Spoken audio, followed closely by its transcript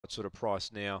right sort of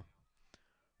price now.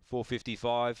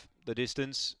 $4.55 the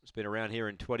distance. It's been around here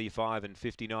in 25 and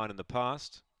 59 in the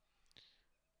past.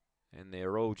 And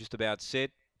they're all just about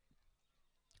set.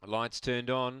 Lights turned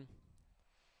on.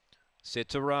 Set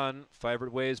to run.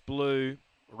 Favourite wears blue.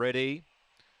 Ready.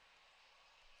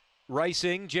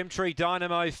 Racing, Gemtree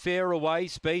Dynamo fair away,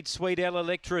 Speed Sweet L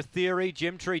Electra Theory,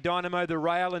 Gemtree Dynamo the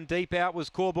rail, and deep out was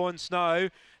Corborn Snow.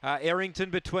 Errington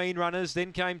between runners,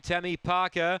 then came Tammy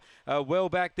Parker. Well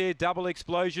back there, Double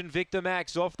Explosion, Victor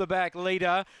Max off the back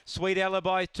leader, Sweet Ella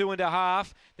by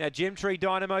 2.5. Now Gemtree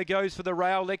Dynamo goes for the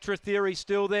rail, Electra Theory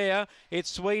still there.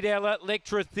 It's Sweet Ella,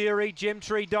 Electra Theory,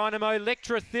 Gemtree Dynamo,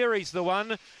 Electra Theory's the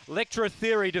one. Electra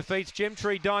Theory defeats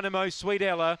Gemtree Dynamo, Sweet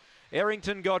Ella.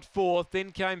 Errington got fourth,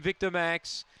 then came Victor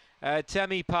Max,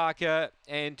 Tammy Parker,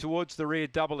 and towards the rear,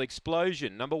 Double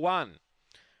Explosion. Number 1,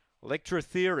 Electra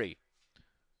Theory,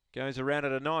 goes around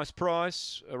at a nice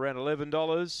price, around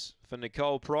 $11 for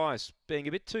Nicole Price. Being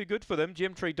a bit too good for them.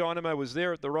 Gemtree Dynamo was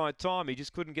there at the right time. He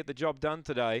just couldn't get the job done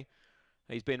today.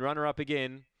 He's been runner-up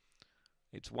again.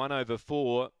 It's 1 over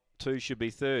 4. 2 should be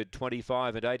third.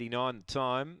 25 and 89 the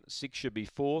time. 6 should be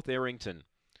fourth. Errington.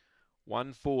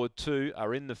 1, 4, 2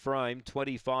 are in the frame.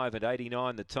 25 and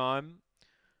 89 the time.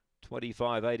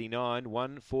 25, 89.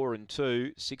 1, 4 and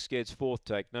 2. 6 gets fourth,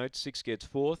 take note. 6 gets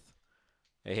fourth.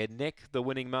 Ahead neck, the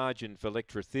winning margin for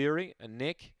Electra Theory. A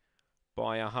neck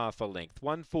by a half a length.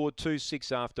 1, 4, 2,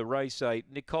 6 after race 8.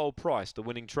 Nicole Price, the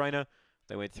winning trainer.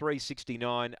 They went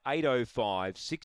 369, 805, 6.